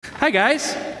Hi,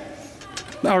 guys.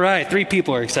 All right, 3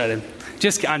 people are excited.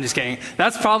 I'm just kidding.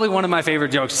 That's probably one of my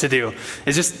favorite jokes to do,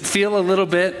 is just feel a little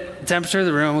bit, temperature of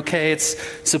the room. Okay, it's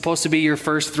supposed to be your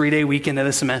first 3-day weekend of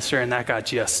the semester, and that got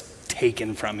just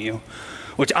taken from you,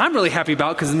 which I'm really happy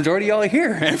about because the majority of y'all are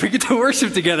here, and we get to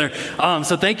worship together.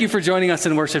 So thank you for joining us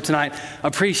in worship tonight.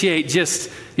 Appreciate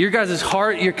just your guys'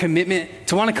 heart, your commitment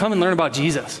to want to come and learn about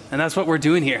Jesus, and that's what we're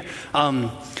doing here.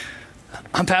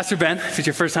 I'm Pastor Ben. If it's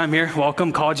your first time here,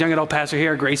 welcome. College Young Adult Pastor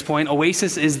here at Grace Point.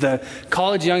 Oasis is the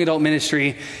college young adult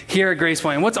ministry here at Grace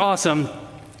Point. And what's awesome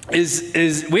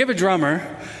is we have a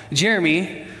drummer,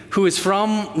 Jeremy, who is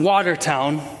from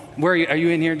Watertown. Where are you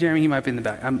in here, Jeremy? You might be in the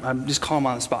back. I'm just calling him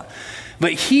on the spot.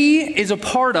 But he is a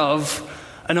part of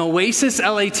an Oasis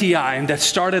LATI that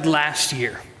started last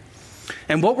year.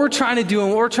 And what we're trying to do and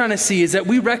what we're trying to see is that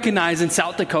we recognize in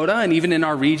South Dakota and even in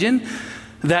our region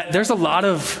that there's a lot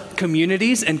of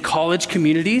communities and college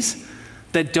communities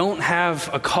that don't have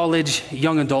a college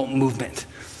young adult movement,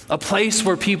 a place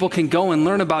where people can go and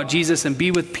learn about Jesus and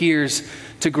be with peers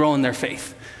to grow in their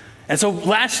faith. And so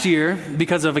last year,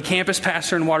 because of a campus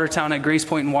pastor in Watertown at Grace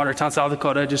Point in Watertown, South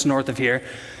Dakota, just north of here,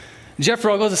 Jeff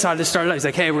Ruggles decided to start it. He's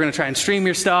like, hey, we're going to try and stream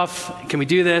your stuff. Can we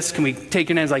do this? Can we take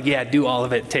your names? Like, yeah, do all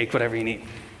of it. Take whatever you need.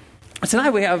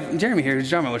 Tonight we have Jeremy here, who's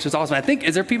drummer, which is awesome. I think,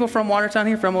 is there people from Watertown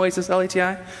here, from Oasis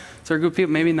LATI? Is there a group of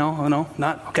people? Maybe no? Oh, no?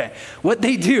 Not? Okay. What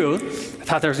they do, I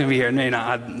thought there was going to be here. Maybe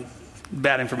not.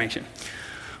 Bad information.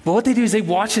 But what they do is they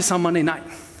watch this on Monday night.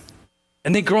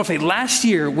 And they grow in faith. Last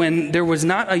year, when there was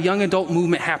not a young adult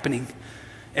movement happening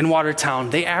in Watertown,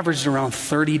 they averaged around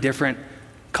 30 different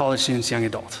college students, young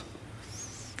adults.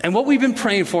 And what we've been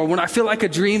praying for, when I feel like a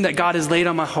dream that God has laid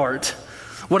on my heart,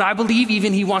 what I believe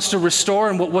even he wants to restore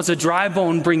and what was a dry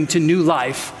bone bring to new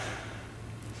life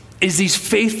is these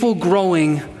faithful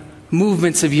growing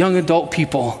movements of young adult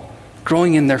people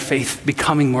growing in their faith,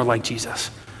 becoming more like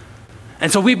Jesus.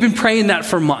 And so we've been praying that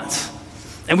for months.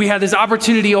 And we had this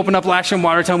opportunity open up last year in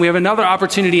Watertown. We have another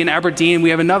opportunity in Aberdeen. We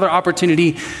have another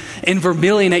opportunity in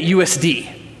Vermilion at USD.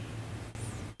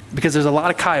 Because there's a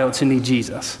lot of coyotes who need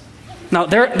Jesus. Now,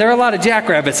 there are a lot of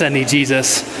jackrabbits that need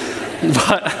Jesus,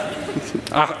 but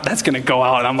that's going to go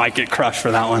out and I might get crushed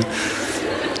for that one.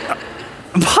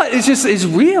 But it's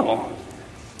real.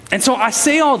 And so I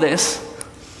say all this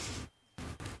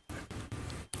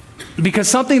because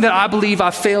something that I believe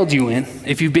I failed you in,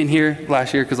 if you've been here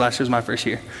last year, because last year was my first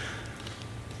year,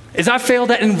 is I failed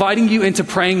at inviting you into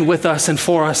praying with us and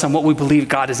for us on what we believe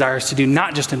God desires to do,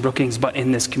 not just in Brookings, but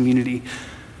in this community,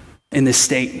 in this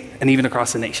state, and even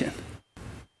across the nation.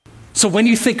 So when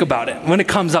you think about it, when it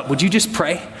comes up, would you just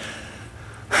pray?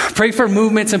 Pray for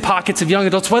movements and pockets of young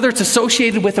adults, whether it's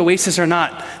associated with Oasis or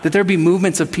not, that there be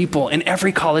movements of people in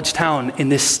every college town in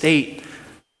this state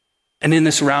and in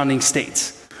the surrounding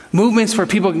states. Movements where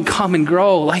people can come and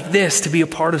grow like this, to be a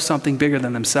part of something bigger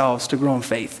than themselves, to grow in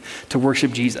faith, to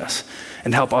worship Jesus,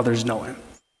 and help others know him.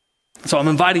 So I'm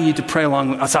inviting you to pray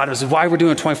alongside of us. Why we're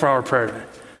doing a 24-hour prayer event.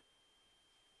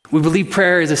 We believe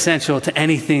prayer is essential to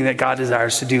anything that God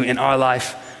desires to do in our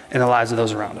life and the lives of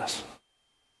those around us.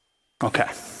 Okay,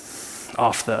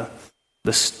 off the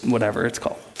whatever it's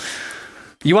called.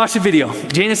 You watched the video.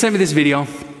 Jana sent me this video,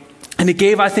 and it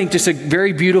gave, I think, just a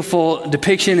very beautiful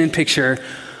depiction and picture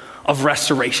of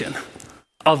restoration,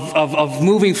 of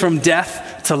moving from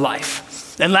death to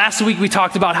life. And last week we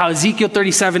talked about how Ezekiel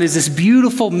 37 is this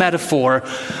beautiful metaphor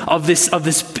of this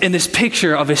in this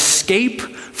picture of escape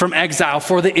from exile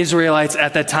for the Israelites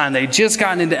at that time. They'd just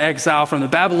gotten into exile from the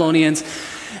Babylonians.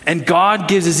 And God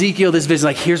gives Ezekiel this vision,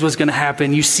 like, here's what's going to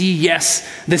happen. You see, yes,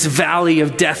 this valley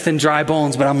of death and dry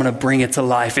bones, but I'm going to bring it to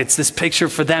life. It's this picture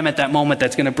for them at that moment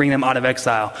that's going to bring them out of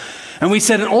exile. And we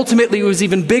said, and ultimately it was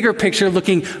even bigger picture,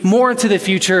 looking more into the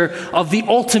future of the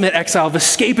ultimate exile, of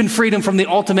escape and freedom from the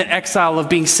ultimate exile of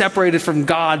being separated from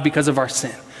God because of our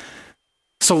sin.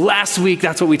 So last week,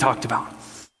 that's what we talked about.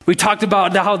 We talked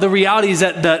about how the reality is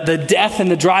that the death and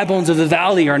the dry bones of the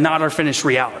valley are not our finished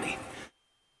reality.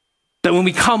 That when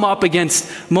we come up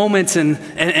against moments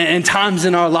and times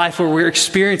in our life where we're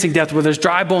experiencing death, where there's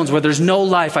dry bones, where there's no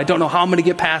life, I don't know how I'm going to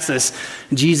get past this,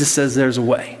 Jesus says there's a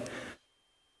way.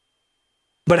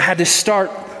 But I had to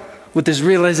start with this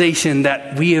realization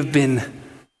that we have been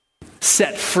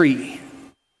set free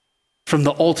from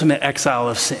the ultimate exile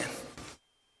of sin.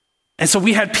 And so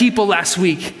we had people last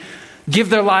week give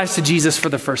their lives to Jesus for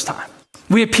the first time.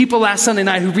 We had people last Sunday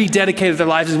night who rededicated their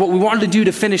lives. What we wanted to do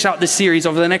to finish out this series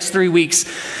over the next 3 weeks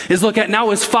is look at now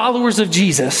as followers of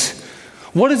Jesus,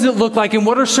 what does it look like and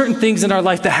what are certain things in our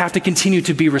life that have to continue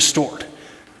to be restored?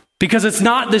 Because it's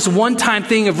not this one-time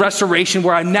thing of restoration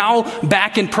where I'm now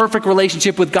back in perfect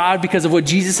relationship with God because of what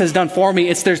Jesus has done for me.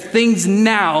 It's there's things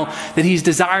now that he's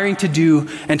desiring to do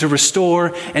and to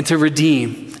restore and to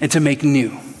redeem and to make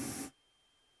new.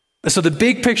 So the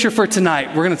big picture for tonight,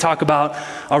 we're going to talk about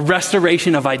a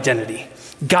restoration of identity.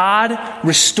 God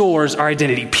restores our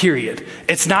identity, period.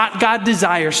 It's not God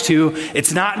desires to.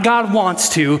 It's not God wants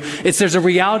to. There's a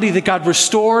reality that God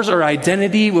restores our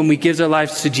identity when we give our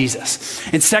lives to Jesus.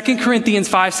 In 2 Corinthians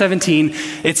 5:17,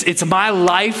 it's my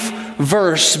life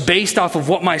verse based off of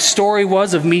what my story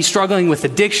was of me struggling with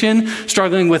addiction,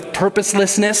 struggling with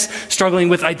purposelessness, struggling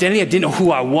with identity. I didn't know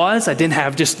who I was. I didn't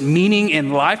have just meaning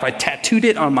in life. I tattooed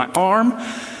it on my arm.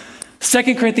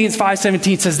 2 Corinthians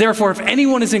 5:17 says, therefore, if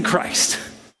anyone is in Christ,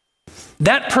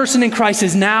 that person in Christ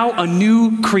is now a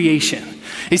new creation.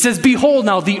 He says, behold,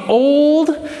 now the old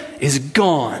is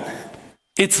gone.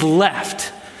 It's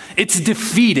left. It's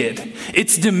defeated.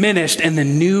 It's diminished, and the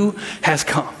new has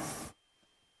come.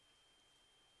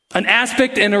 An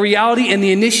aspect and a reality and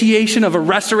the initiation of a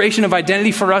restoration of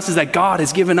identity for us is that God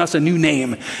has given us a new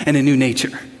name and a new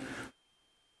nature.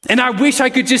 And I wish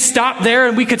I could just stop there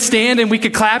and we could stand and we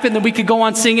could clap and then we could go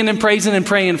on singing and praising and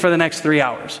praying for the next 3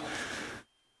 hours.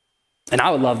 And I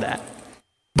would love that.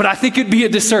 But I think it'd be a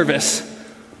disservice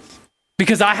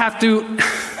because I have to,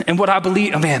 and what I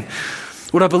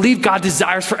believe God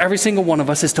desires for every single one of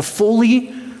us is to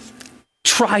fully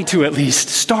try to at least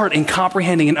start in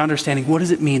comprehending and understanding what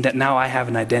does it mean that now I have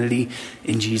an identity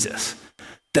in Jesus.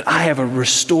 That I have a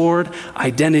restored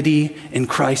identity in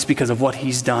Christ because of what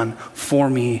he's done for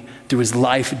me through his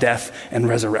life, death, and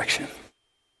resurrection.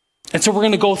 And so we're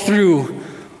going to go through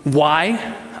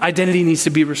why identity needs to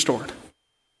be restored.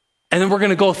 And then we're going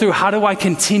to go through how do I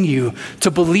continue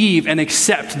to believe and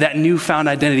accept that newfound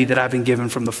identity that I've been given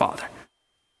from the Father.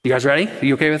 You guys ready? Are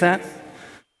you okay with that?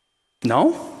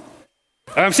 No?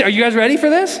 Are you guys ready for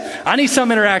this? I need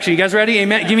some interaction. You guys ready?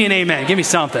 Amen? Give me an amen. Give me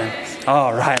something.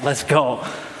 All right, let's go.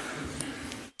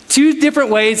 2 different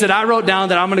ways that I wrote down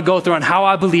that I'm going to go through on how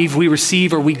I believe we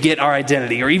receive or we get our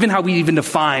identity, or even how we even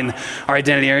define our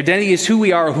identity. Our identity is who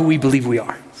we are or who we believe we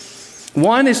are.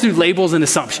 One is through labels and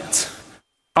assumptions.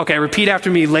 Okay, repeat after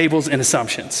me, labels and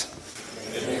assumptions.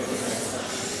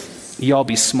 Y'all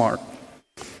be smart.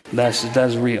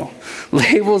 That's real.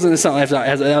 Labels and assumptions.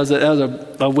 That was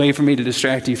a way for me to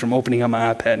distract you from opening up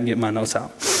my iPad and getting my notes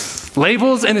out.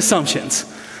 Labels and assumptions.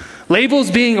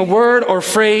 Labels being a word or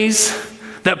phrase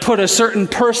that put a certain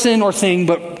person or thing,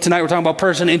 but tonight we're talking about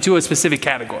person, into a specific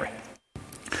category.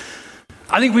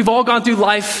 I think we've all gone through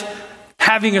life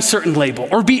having a certain label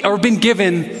or been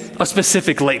given a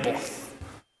specific label.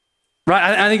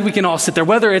 Right? I think we can all sit there,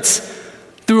 whether it's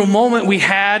through a moment we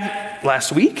had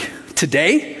last week,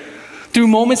 today, through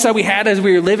moments that we had as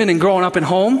we were living and growing up at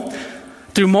home,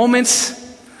 through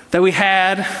moments that we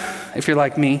had, if you're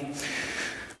like me,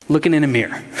 looking in a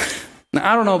mirror.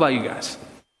 Now, I don't know about you guys,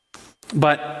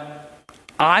 but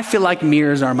I feel like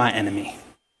mirrors are my enemy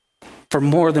for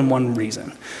more than one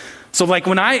reason. So like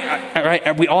when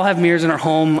we all have mirrors in our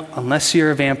home, unless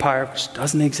you're a vampire, which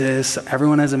doesn't exist.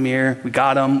 Everyone has a mirror. We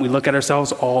got them. We look at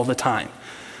ourselves all the time,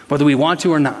 whether we want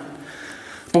to or not.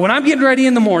 But when I'm getting ready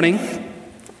in the morning,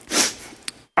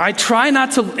 I try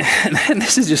not to, and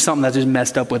this is just something that just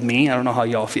messed up with me. I don't know how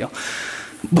y'all feel.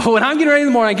 But when I'm getting ready in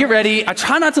the morning, I get ready, I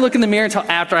try not to look in the mirror until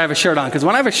after I have a shirt on. Because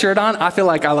when I have a shirt on, I feel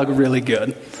like I look really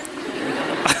good.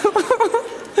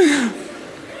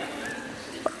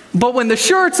 But when the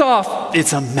shirt's off,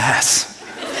 it's a mess.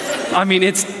 I mean,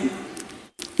 it's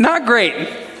not great.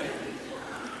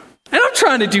 And I'm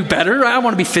trying to do better. Right? I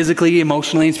want to be physically,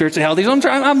 emotionally, and spiritually healthy. So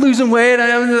I'm losing weight,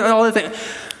 all that thing.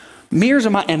 Mirrors are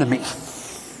my enemy.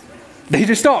 They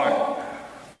just are.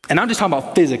 And I'm just talking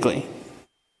about physically.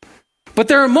 But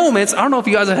there are moments, I don't know if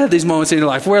you guys have had these moments in your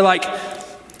life, where like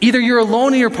either you're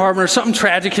alone in your apartment or something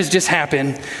tragic has just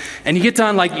happened, and you get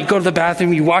done, like you go to the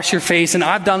bathroom, you wash your face, and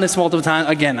I've done this multiple times.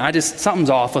 Again, something's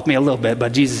off with me a little bit,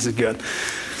 but Jesus is good.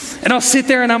 And I'll sit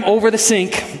there and I'm over the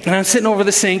sink, and I'm sitting over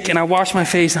the sink, and I wash my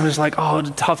face, and I'm just like, oh, it's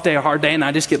a tough day, a hard day, and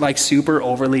I just get like super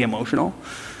overly emotional.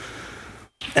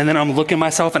 And then I'm looking at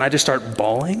myself, and I just start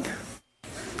bawling.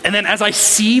 And then as I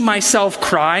see myself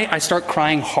cry, I start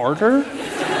crying harder.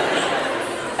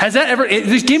 Has that ever,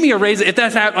 just give me a raise if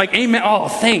that's happened, like amen. Oh,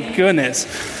 thank goodness.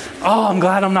 Oh, I'm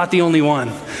glad I'm not the only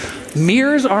one.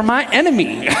 Mirrors are my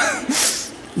enemy.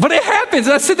 But it happens.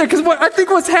 I sit there because I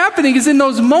think what's happening is in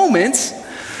those moments,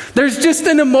 there's just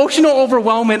an emotional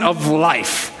overwhelmment of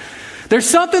life. There's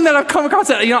something that I've come across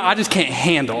that, I just can't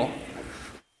handle.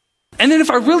 And then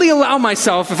if I really allow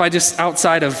myself, if I just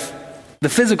outside of the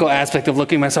physical aspect of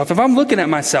looking at myself, if I'm looking at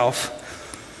myself,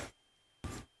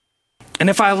 And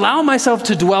if I allow myself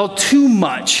to dwell too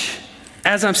much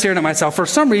as I'm staring at myself, for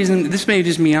some reason, this may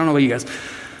just me, I don't know about you guys,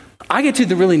 I get to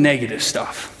the really negative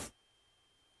stuff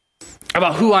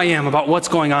about who I am, about what's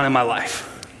going on in my life.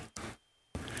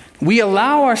 We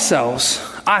allow ourselves,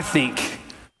 I think,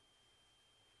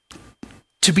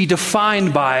 to be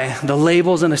defined by the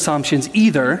labels and assumptions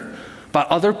either by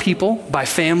other people, by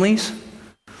families,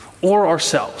 or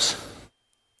ourselves.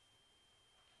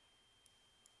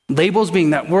 Labels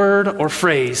being that word or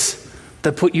phrase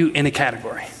that put you in a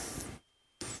category.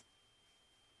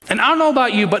 And I don't know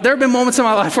about you, but there have been moments in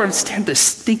my life where I'm staring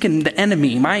at the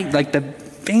enemy, like the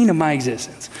bane of my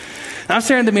existence. And I'm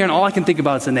staring at the mirror and all I can think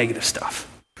about is the negative stuff.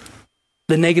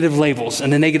 The negative labels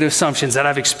and the negative assumptions that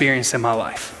I've experienced in my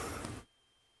life.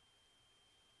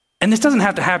 And this doesn't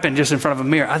have to happen just in front of a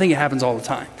mirror. I think it happens all the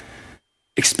time.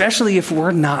 Especially if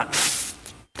we're not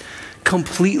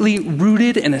completely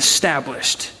rooted and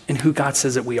established in who God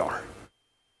says that we are.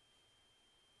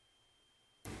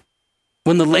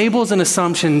 When the labels and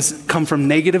assumptions come from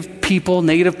negative people,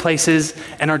 negative places,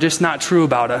 and are just not true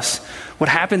about us, what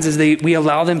happens is we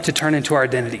allow them to turn into our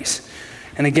identities.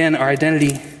 And again, our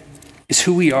identity is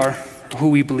who we are, who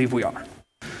we believe we are.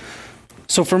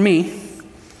 So for me,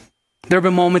 there have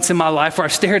been moments in my life where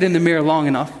I've stared in the mirror long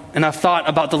enough and I've thought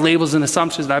about the labels and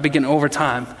assumptions that I've been getting over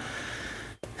time.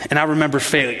 And I remember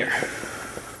failure.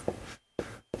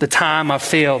 The time I've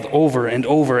failed over and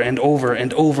over and over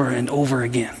and over and over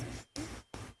again.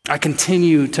 I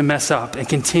continue to mess up and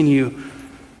continue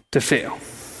to fail.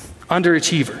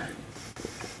 Underachiever.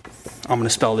 I'm going to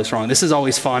spell this wrong. This is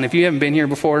always fun. If you haven't been here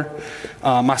before,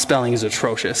 my spelling is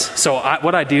atrocious. So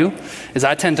what I do is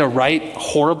I tend to write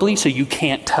horribly so you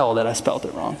can't tell that I spelled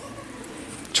it wrong.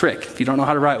 Trick. If you don't know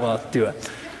how to write well, do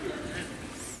it.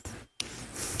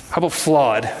 How about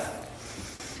flawed?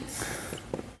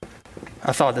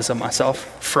 I thought this of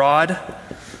myself. Fraud.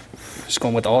 Just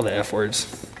going with all the F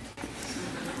words.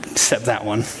 Except that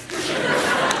one.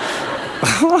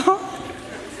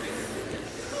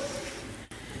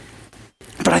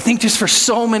 But I think just for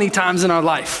so many times in our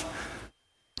life,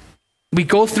 we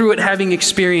go through it having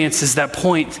experiences that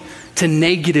point to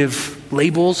negative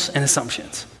labels and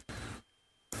assumptions.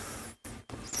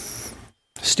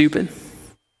 Stupid.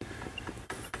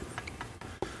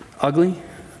 Ugly.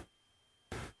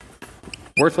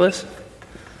 Worthless.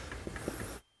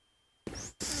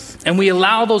 And we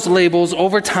allow those labels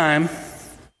over time,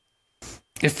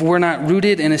 if we're not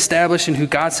rooted and established in who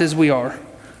God says we are,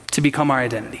 to become our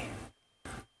identity.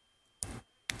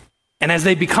 And as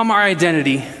they become our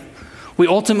identity, we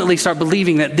ultimately start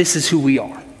believing that this is who we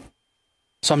are.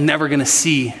 So I'm never going to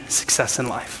see success in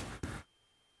life.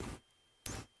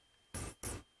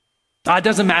 It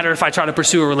doesn't matter if I try to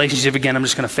pursue a relationship again, I'm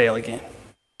just going to fail again.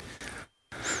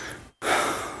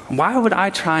 Why would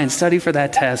I try and study for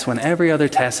that test when every other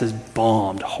test is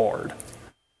bombed hard?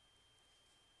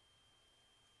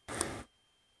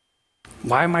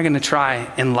 Why am I going to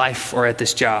try in life or at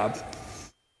this job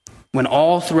when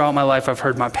all throughout my life I've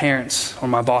heard my parents or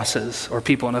my bosses or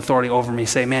people in authority over me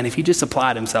say, man, if he just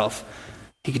applied himself,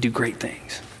 he could do great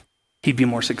things. He'd be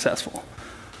more successful.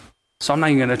 So I'm not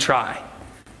even going to try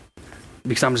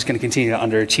because I'm just going to continue to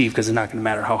underachieve because it's not going to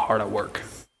matter how hard I work.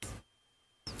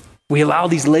 We allow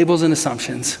these labels and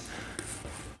assumptions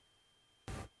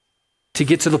to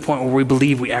get to the point where we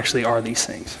believe we actually are these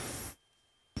things.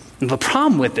 And the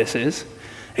problem with this is,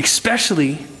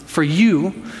 especially for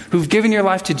you who've given your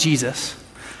life to Jesus,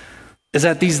 is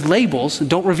that these labels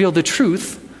don't reveal the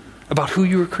truth about who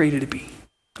you were created to be,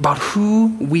 about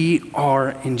who we are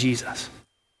in Jesus.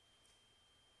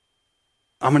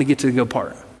 I'm going to get to the good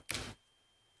part.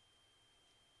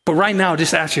 But right now,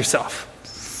 just ask yourself,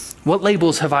 what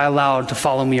labels have I allowed to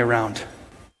follow me around?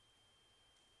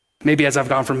 Maybe as I've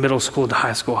gone from middle school to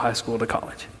high school to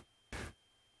college.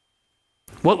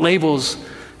 What labels,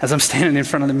 as I'm standing in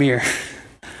front of the mirror,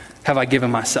 have I given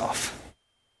myself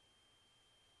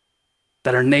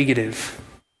that are negative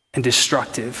and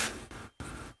destructive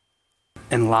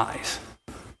and lies?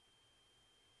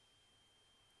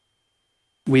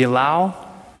 We allow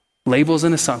labels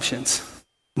and assumptions,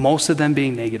 most of them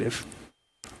being negative,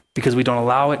 because we don't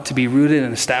allow it to be rooted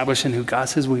and established in who God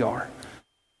says we are,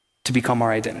 to become our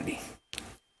identity.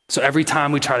 So every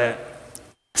time we try to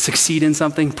succeed in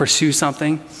something, pursue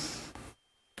something,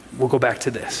 we'll go back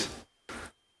to this.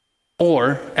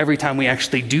 Or every time we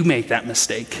actually do make that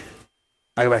mistake,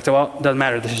 I go back to, well, it doesn't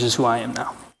matter, this is just who I am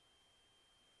now.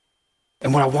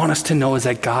 And what I want us to know is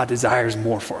that God desires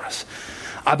more for us.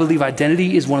 I believe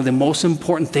identity is one of the most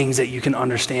important things that you can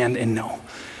understand and know.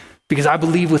 Because I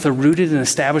believe with a rooted and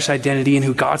established identity in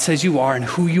who God says you are and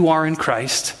who you are in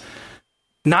Christ,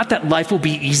 Not that life will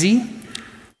be easy,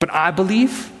 but I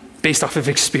believe, based off of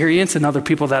experience and other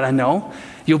people that I know,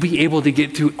 you'll be able to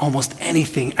get through almost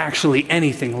anything, actually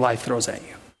anything life throws at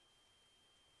you.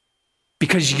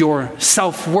 Because your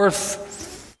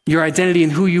self-worth, your identity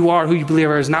and who you are, who you believe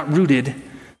are, is not rooted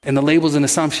in the labels and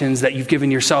assumptions that you've given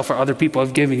yourself or other people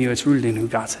have given you. It's rooted in who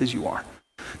God says you are.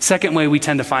 Second way we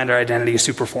tend to find our identity is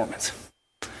through performance.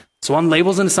 So one,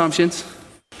 labels and assumptions.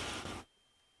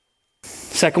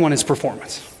 Second one is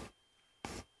performance.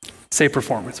 Say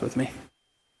performance with me.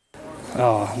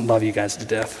 Oh, I love you guys to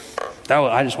death.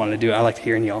 I just wanted to do it. I like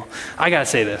hearing y'all. I got to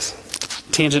say this.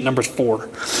 Tangent number 4.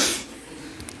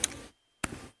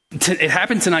 It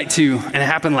happened tonight too, and it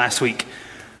happened last week.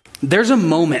 There's a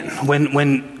moment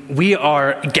when we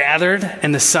are gathered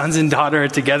and the sons and daughter are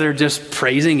together just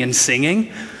praising and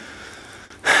singing,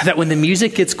 that when the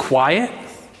music gets quiet,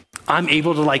 I'm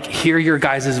able to hear your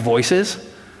guys' voices.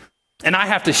 And I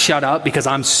have to shut up because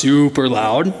I'm super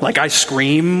loud. I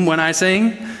scream when I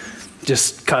sing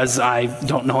just because I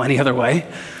don't know any other way.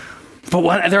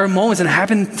 But there are moments, and it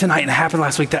happened tonight and it happened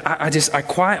last week, that I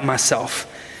quiet myself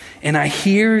and I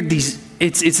hear these,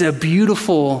 it's a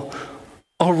beautiful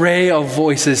array of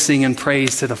voices singing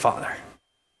praise to the Father.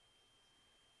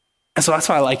 And so that's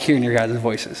why I like hearing your guys'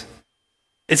 voices.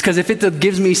 It's because if it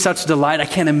gives me such delight, I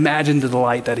can't imagine the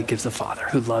delight that it gives the Father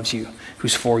who loves you,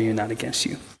 who's for you, not against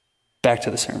you. Back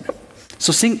to the sermon.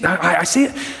 So sing, I say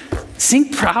it, sing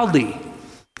proudly.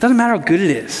 Doesn't matter how good it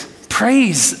is.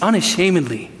 Praise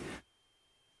unashamedly.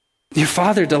 Your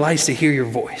Father delights to hear your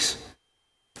voice.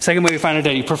 Second way we find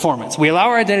identity, performance. We allow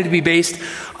our identity to be based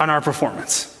on our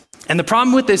performance. And the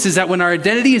problem with this is that when our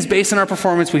identity is based on our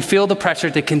performance, we feel the pressure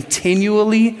to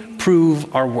continually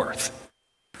prove our worth.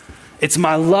 It's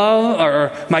my love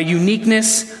or my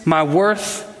uniqueness, my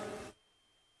worth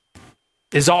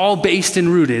is all based and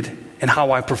rooted in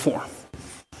how I perform.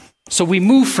 So we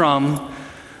move from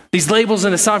these labels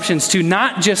and assumptions to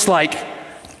not just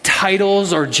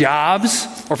titles or jobs,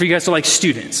 or for you guys to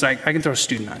students. I can throw a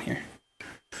student on here.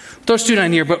 Throw a student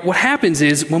on here, but what happens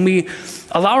is when we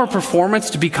allow our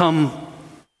performance to become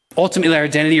ultimately our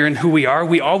identity or in who we are,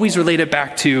 we always relate it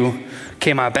back to, okay,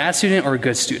 am I a bad student or a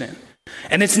good student?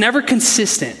 And it's never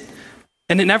consistent,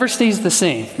 and it never stays the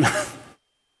same.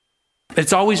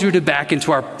 It's always rooted back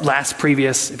into our last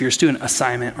previous, if you're a student,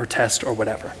 assignment or test or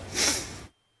whatever.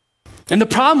 And the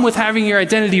problem with having your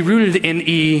identity rooted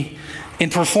in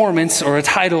performance or a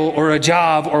title or a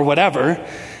job or whatever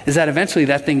is that eventually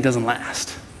that thing doesn't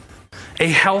last. A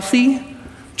healthy,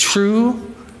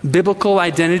 true, biblical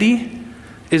identity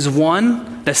is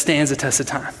one that stands the test of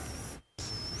time.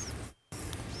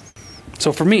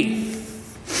 So for me,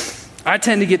 I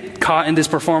tend to get caught in this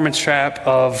performance trap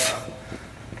of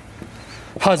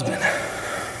husband.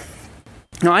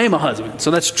 Now, I am a husband, so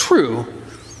that's true,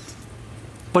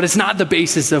 but it's not the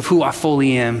basis of who I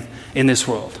fully am in this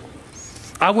world.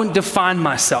 I wouldn't define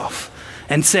myself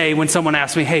and say when someone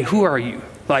asks me, hey, who are you?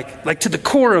 Like to the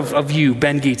core of you,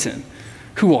 Ben Geetson,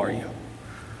 who are you?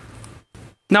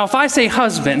 Now, if I say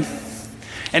husband,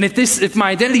 and if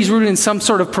my identity is rooted in some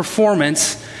sort of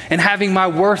performance and having my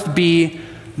worth be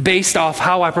based off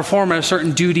how I perform at a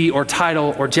certain duty or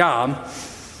title or job,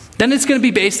 then it's going to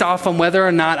be based off on whether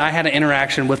or not I had an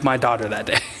interaction with my daughter that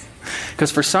day.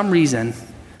 Because for some reason,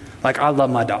 I love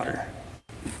my daughter.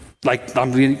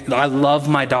 I love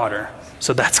my daughter,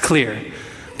 so that's clear.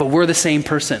 But we're the same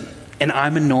person, and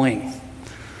I'm annoying.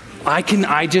 I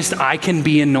can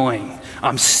be annoying.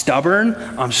 I'm stubborn,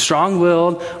 I'm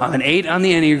strong-willed, I'm an 8 on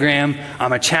the Enneagram,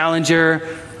 I'm a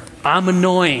challenger, I'm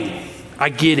annoying. I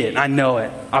get it, I know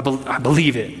it, I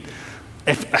believe it.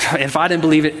 If I didn't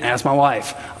believe it, ask my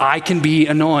wife. I can be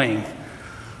annoying.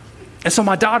 And so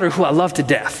my daughter, who I love to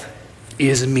death,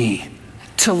 is me.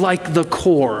 To the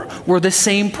core. We're the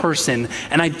same person.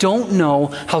 And I don't know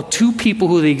how two people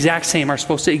who are the exact same are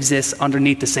supposed to exist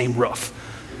underneath the same roof.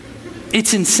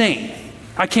 It's insane.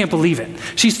 I can't believe it.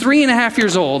 She's 3.5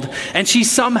 years old, and she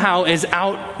somehow is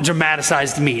out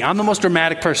dramatized me. I'm the most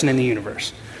dramatic person in the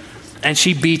universe. And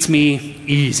she beats me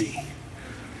easy.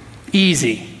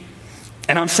 Easy.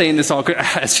 And I'm saying this all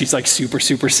as she's super,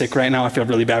 super sick right now. I feel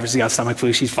really bad. She's got stomach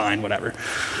flu. She's fine, whatever.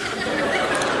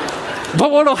 But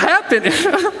what'll happen,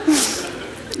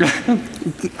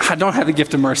 I don't have the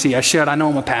gift of mercy. I should. I know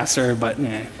I'm a pastor, but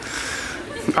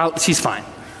she's fine.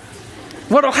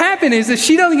 What'll happen is if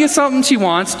she doesn't get something she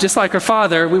wants, just like her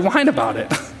father, we whine about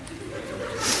it.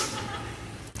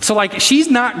 So she's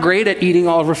not great at eating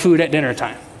all of her food at dinner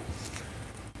time.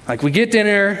 We get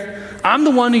dinner. I'm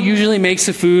the one who usually makes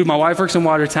the food. My wife works in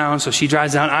Watertown, so she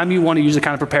drives down. I'm the one who usually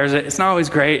kind of prepares it. It's not always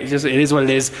great. It is what it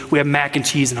is. We have mac and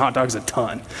cheese and hot dogs a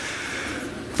ton.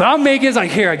 But I'll make it. It's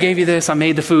like, here, I gave you this. I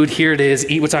made the food. Here it is.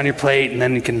 Eat what's on your plate, and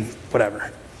then you can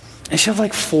whatever. And she'll have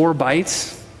like 4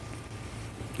 bites.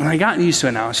 And I gotten used to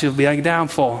it now. She'll be like, Dad, I'm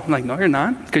full. I'm like, no, you're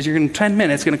not, because you're in 10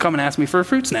 minutes going to come and ask me for a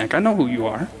fruit snack. I know who you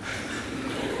are.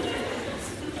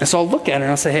 And so I'll look at her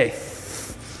and I'll say, hey,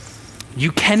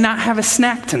 you cannot have a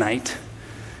snack tonight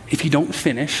if you don't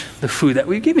finish the food that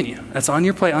we've given you. That's on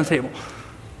your plate on the table.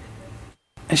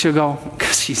 And she'll go,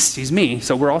 because she's me,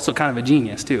 so we're also kind of a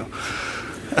genius too.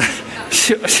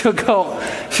 she'll go,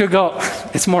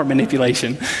 it's more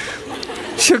manipulation.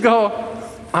 She'll go,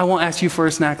 I won't ask you for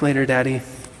a snack later, Daddy.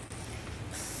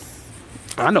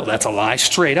 I know that's a lie,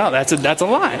 straight up. That's a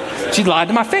lie. She lied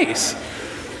to my face.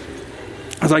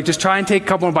 I was like, just try and take a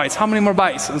couple more bites. How many more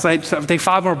bites? I was like, take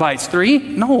 5 more bites. 3?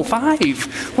 No,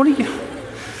 5. What are you?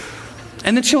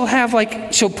 And then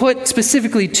she'll put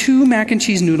specifically 2 mac and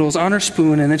cheese noodles on her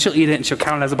spoon, and then she'll eat it, and she'll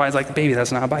count it as a bite. It's like, baby,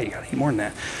 that's not a bite. You gotta eat more than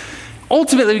that.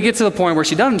 Ultimately, we get to the point where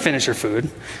she doesn't finish her food.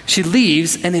 She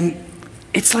leaves, and then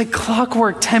it's like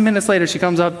clockwork. 10 minutes later, she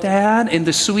comes up, Dad, in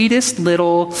the sweetest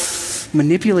little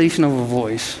manipulation of a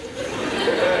voice.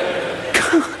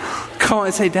 Come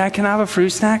and say, Dad, can I have a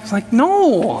fruit snack? It's like,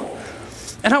 no.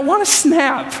 And I want to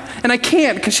snap, and I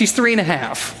can't because she's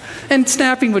 3.5. And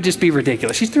snapping would just be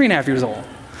ridiculous. She's 3.5 years old.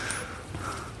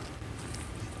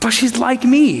 But she's like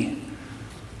me.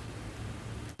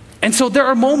 And so there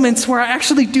are moments where I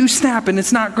actually do snap, and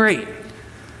it's not great.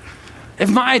 If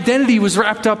my identity was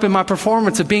wrapped up in my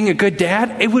performance of being a good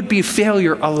dad, it would be a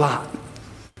failure a lot.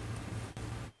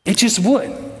 It just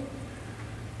would.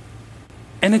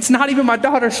 And it's not even my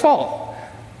daughter's fault.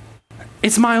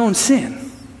 It's my own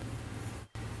sin.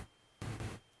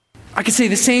 I could say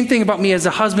the same thing about me as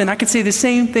a husband. I could say the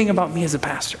same thing about me as a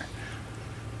pastor.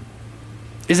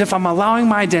 Is if I'm allowing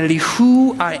my identity,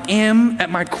 who I am at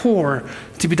my core,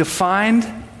 to be defined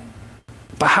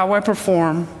by how I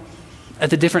perform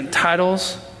at the different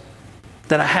titles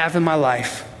that I have in my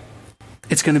life,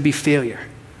 it's going to be failure.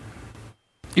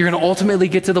 You're going to ultimately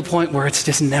get to the point where it's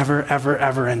just never, ever,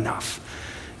 ever enough.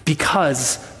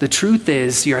 Because the truth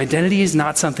is, your identity is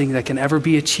not something that can ever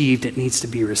be achieved. It needs to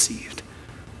be received.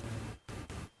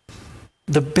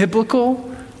 The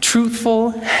biblical,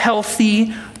 truthful,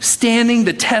 healthy, standing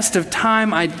the test of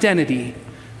time identity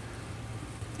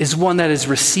is one that is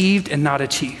received and not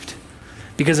achieved.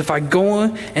 Because if I go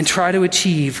and try to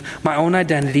achieve my own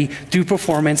identity through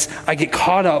performance, I get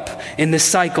caught up in this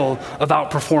cycle of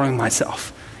outperforming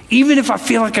myself. Even if I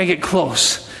feel like I get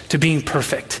close to being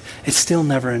perfect, it's still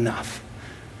never enough.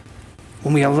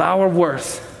 When we allow our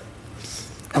worth,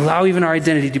 allow even our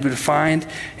identity to be defined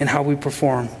in how we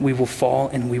perform, we will fall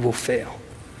and we will fail.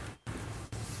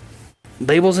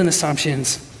 Labels and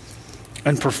assumptions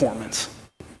and performance.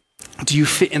 Do you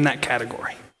fit in that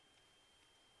category?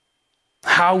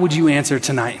 How would you answer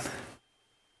tonight?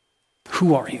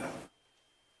 Who are you?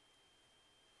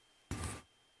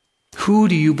 Who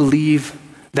do you believe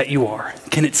that you are?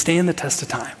 Can it stand the test of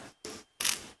time?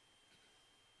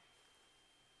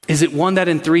 Is it one that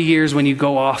in 3 years when you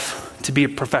go off to be a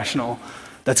professional,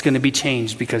 that's going to be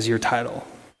changed because your title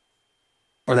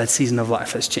or that season of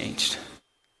life has changed?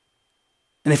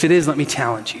 And if it is, let me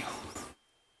challenge you.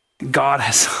 God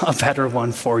has a better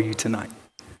one for you tonight.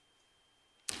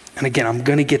 And again, I'm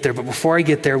going to get there, but before I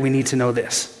get there, we need to know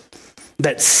this,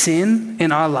 that sin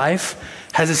in our life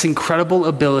has this incredible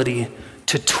ability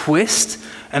to twist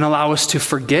and allow us to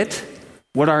forget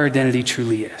what our identity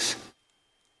truly is.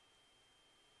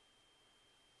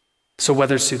 So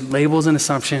whether it's through labels and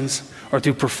assumptions or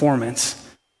through performance,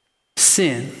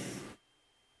 sin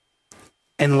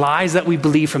and lies that we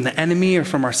believe from the enemy or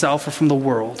from ourselves or from the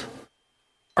world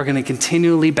are going to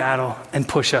continually battle and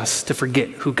push us to forget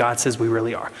who God says we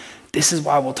really are. This is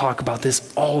why we'll talk about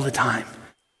this all the time.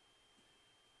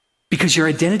 Because your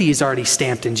identity is already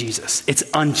stamped in Jesus. It's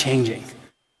unchanging.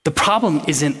 The problem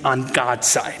isn't on God's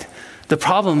side. The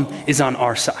problem is on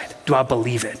our side. Do I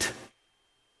believe it?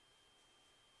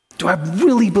 Do I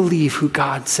really believe who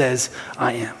God says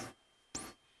I am?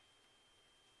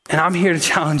 And I'm here to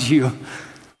challenge you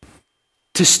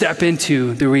to step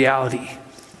into the reality,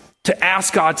 to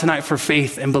ask God tonight for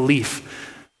faith and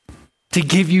belief, to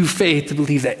give you faith to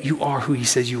believe that you are who he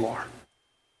says you are.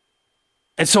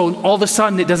 And so all of a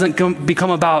sudden it doesn't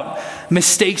become about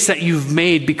mistakes that you've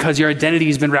made because your identity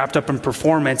has been wrapped up in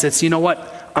performance. It's, you know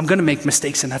what? I'm going to make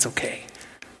mistakes and that's okay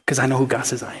because I know who God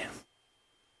says I am.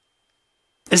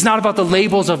 It's not about the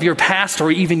labels of your past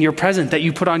or even your present that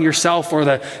you put on yourself or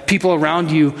the people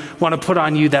around you want to put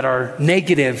on you that are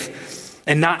negative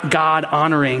and not God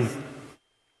honoring.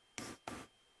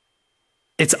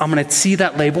 It's, I'm going to see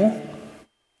that label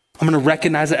I'm going to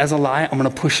recognize it as a lie. I'm going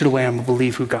to push it away. I'm going to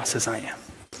believe who God says I am.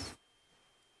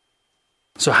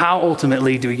 So how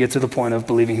ultimately do we get to the point of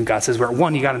believing who God says we are?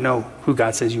 One, you got to know who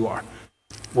God says you are.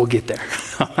 We'll get there.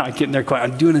 I'm not getting there quite.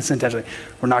 I'm doing this intentionally.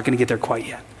 We're not going to get there quite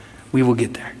yet. We will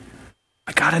get there.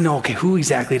 I got to know, okay, who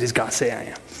exactly does God say I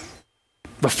am?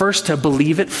 But first, to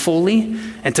believe it fully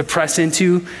and to press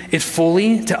into it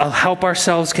fully, to help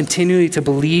ourselves continually to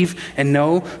believe and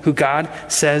know who God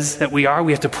says that we are,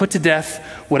 we have to put to death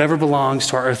whatever belongs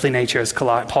to our earthly nature, as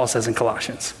Paul says in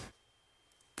Colossians.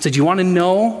 So do you want to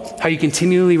know how you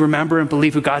continually remember and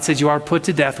believe who God says you are? Put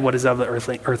to death what is of the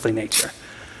earthly nature.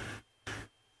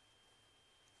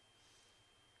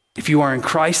 If you are in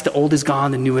Christ, the old is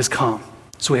gone, the new has come.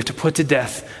 So we have to put to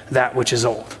death that which is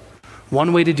old.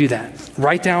 One way to do that,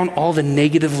 write down all the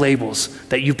negative labels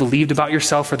that you believed about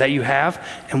yourself or that you have,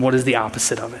 and what is the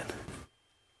opposite of it.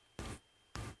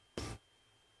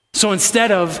 So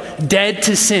instead of dead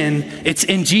to sin, it's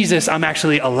in Jesus, I'm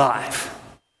actually alive.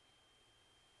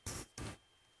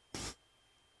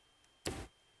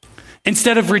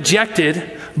 Instead of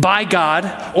rejected by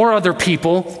God or other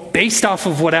people based off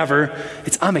of whatever,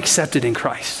 it's I'm accepted in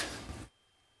Christ.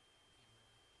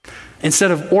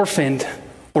 Instead of orphaned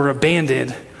or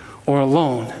abandoned or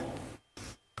alone,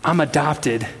 I'm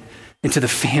adopted into the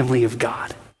family of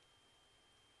God.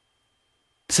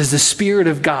 It says the Spirit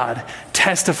of God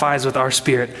testifies with our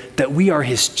spirit that we are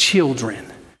his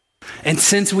children. And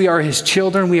since we are his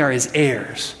children, we are his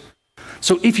heirs.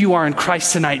 So if you are in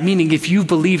Christ tonight, meaning if you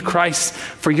believe Christ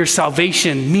for your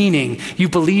salvation, meaning you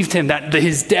believed him, that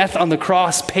his death on the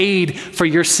cross paid for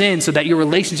your sin so that your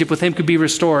relationship with him could be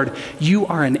restored, you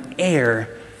are an heir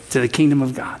to the kingdom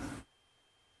of God.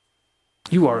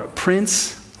 You are a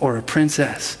prince or a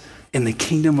princess in the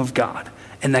kingdom of God,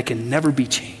 and that can never be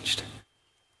changed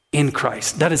in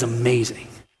Christ. That is amazing.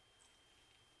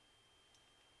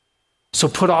 So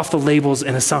put off the labels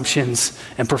and assumptions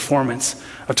and performance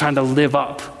of trying to live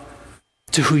up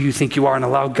to who you think you are and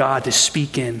allow God to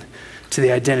speak in to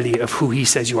the identity of who he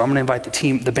says you are. I'm going to invite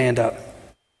the band up.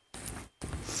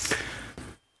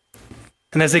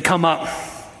 And as they come up,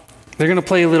 they're going to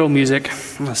play a little music.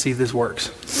 I'm going to see if this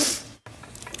works.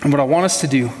 And what I want us to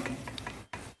do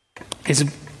is,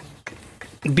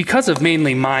 because of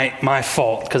mainly my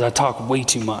fault, because I talk way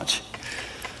too much,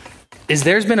 is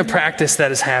there's been a practice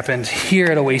that has happened here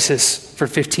at Oasis for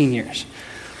 15 years.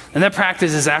 And that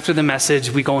practice is after the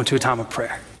message, we go into a time of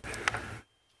prayer.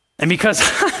 And because,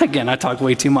 again, I talk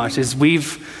way too much, is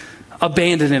we've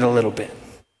abandoned it a little bit.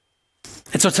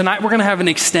 And so tonight we're going to have an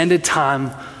extended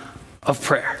time of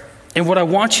prayer. And what I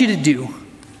want you to do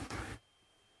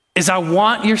is I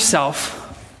want you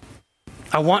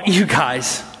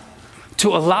guys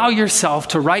to allow yourself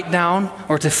to write down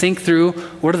or to think through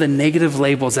what are the negative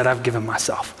labels that I've given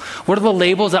myself? What are the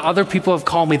labels that other people have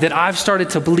called me that I've started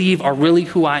to believe are really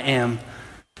who I am?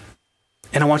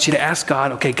 And I want you to ask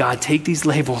God, okay, God, take these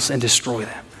labels and destroy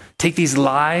them. Take these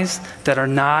lies that are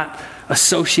not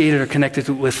associated or connected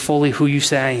with fully who you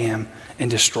say I am and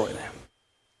destroy them.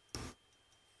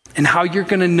 And how you're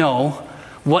going to know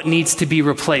what needs to be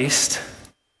replaced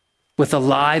with a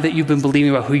lie that you've been believing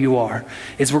about who you are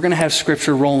is we're going to have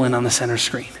scripture rolling on the center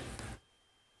screen.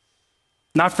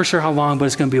 Not for sure how long, but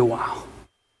it's going to be a while.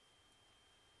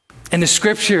 And the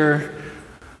scripture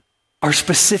are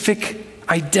specific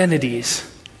identities.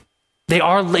 They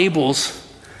are labels,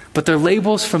 but they're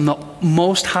labels from the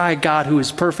Most High God who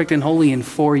is perfect and holy and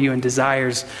for you and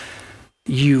desires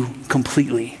you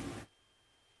completely.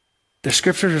 They're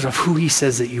scriptures of who he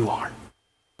says that you are.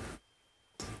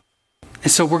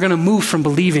 And so we're going to move from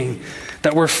believing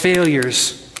that we're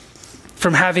failures,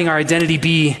 from having our identity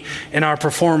be in our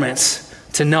performance,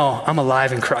 to no, I'm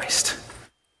alive in Christ.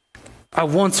 I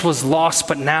once was lost,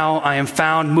 but now I am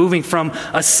found, moving from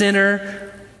a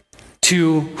sinner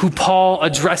to who Paul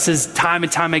addresses time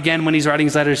and time again when he's writing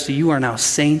his letters to. You are now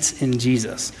saints in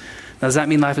Jesus. Now, does that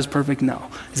mean life is perfect? No.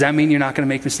 Does that mean you're not going to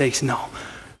make mistakes? No.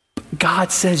 But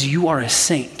God says you are a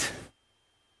saint.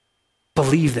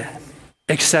 Believe that.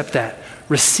 Accept that.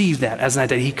 Receive that as an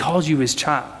identity. He calls you his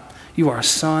child. You are a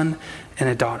son and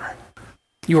a daughter.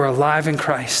 You are alive in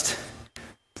Christ.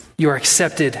 You are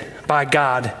accepted by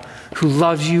God who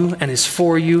loves you and is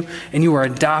for you, and you are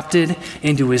adopted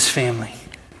into his family.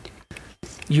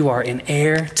 You are an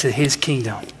heir to his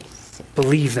kingdom.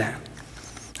 Believe that.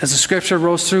 As the scripture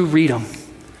rolls through, read them.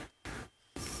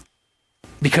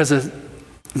 Because a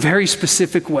very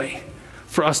specific way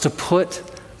for us to put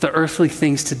the earthly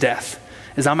things to death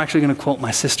is, I'm actually going to quote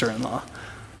my sister-in-law.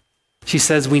 She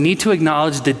says, we need to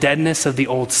acknowledge the deadness of the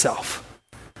old self.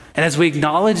 And as we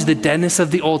acknowledge the deadness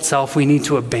of the old self, we need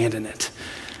to abandon it.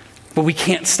 But we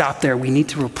can't stop there. We need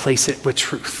to replace it with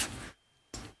truth.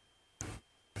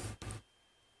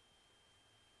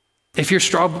 If you're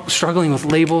struggling with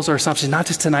labels or assumptions, not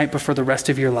just tonight, but for the rest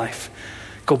of your life,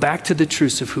 go back to the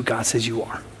truths of who God says you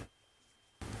are.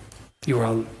 You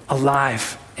are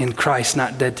alive in Christ,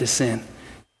 not dead to sin.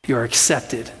 You are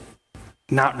accepted,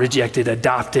 not rejected,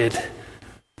 adopted,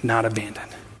 not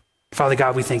abandoned. Father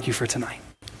God, we thank you for tonight.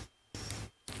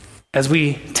 As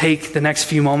we take the next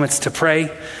few moments to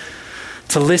pray,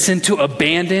 to listen, to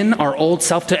abandon our old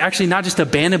self, to actually not just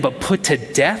abandon, but put to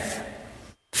death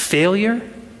failure,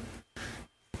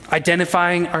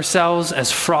 identifying ourselves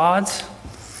as frauds,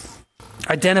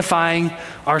 identifying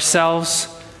ourselves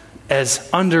as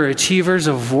underachievers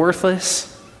of worthless.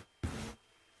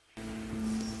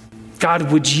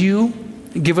 God, would you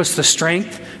give us the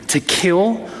strength to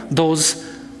kill those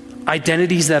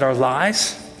identities that are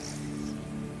lies?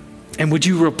 And would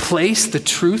you replace the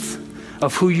truth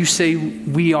of who you say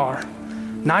we are,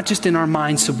 not just in our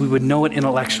minds so we would know it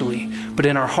intellectually, but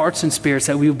in our hearts and spirits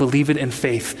that we would believe it in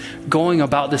faith, going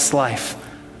about this life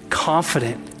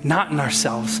confident, not in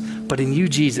ourselves, but in you,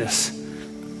 Jesus,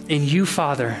 in you,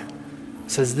 Father,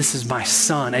 says, this is my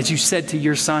son. As you said to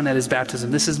your son at his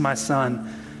baptism, this is my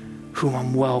son whom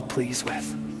I'm well pleased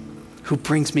with, who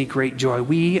brings me great joy.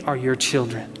 We are your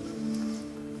children.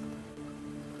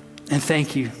 And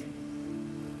thank you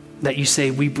that you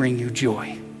say we bring you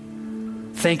joy.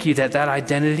 Thank you that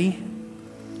identity,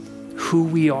 who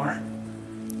we are,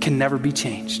 can never be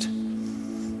changed.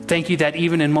 Thank you that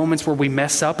even in moments where we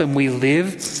mess up and we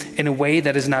live in a way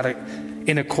that is not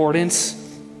in accordance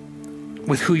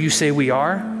with who you say we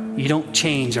are, you don't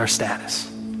change our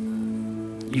status.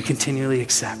 You continually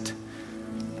accept.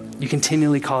 You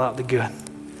continually call out the good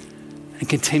and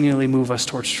continually move us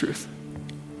towards truth.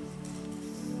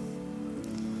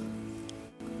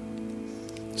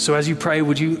 So as you pray,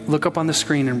 would you look up on the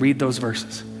screen and read those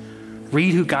verses?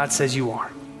 Read who God says you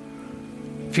are.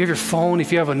 If you have your phone,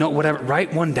 if you have a note, whatever,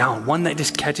 write one down, one that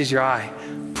just catches your eye.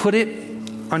 Put it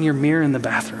on your mirror in the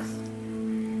bathroom.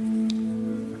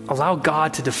 Allow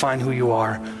God to define who you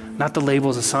are, not the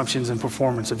labels, assumptions, and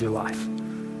performance of your life.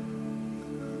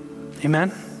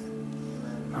 Amen?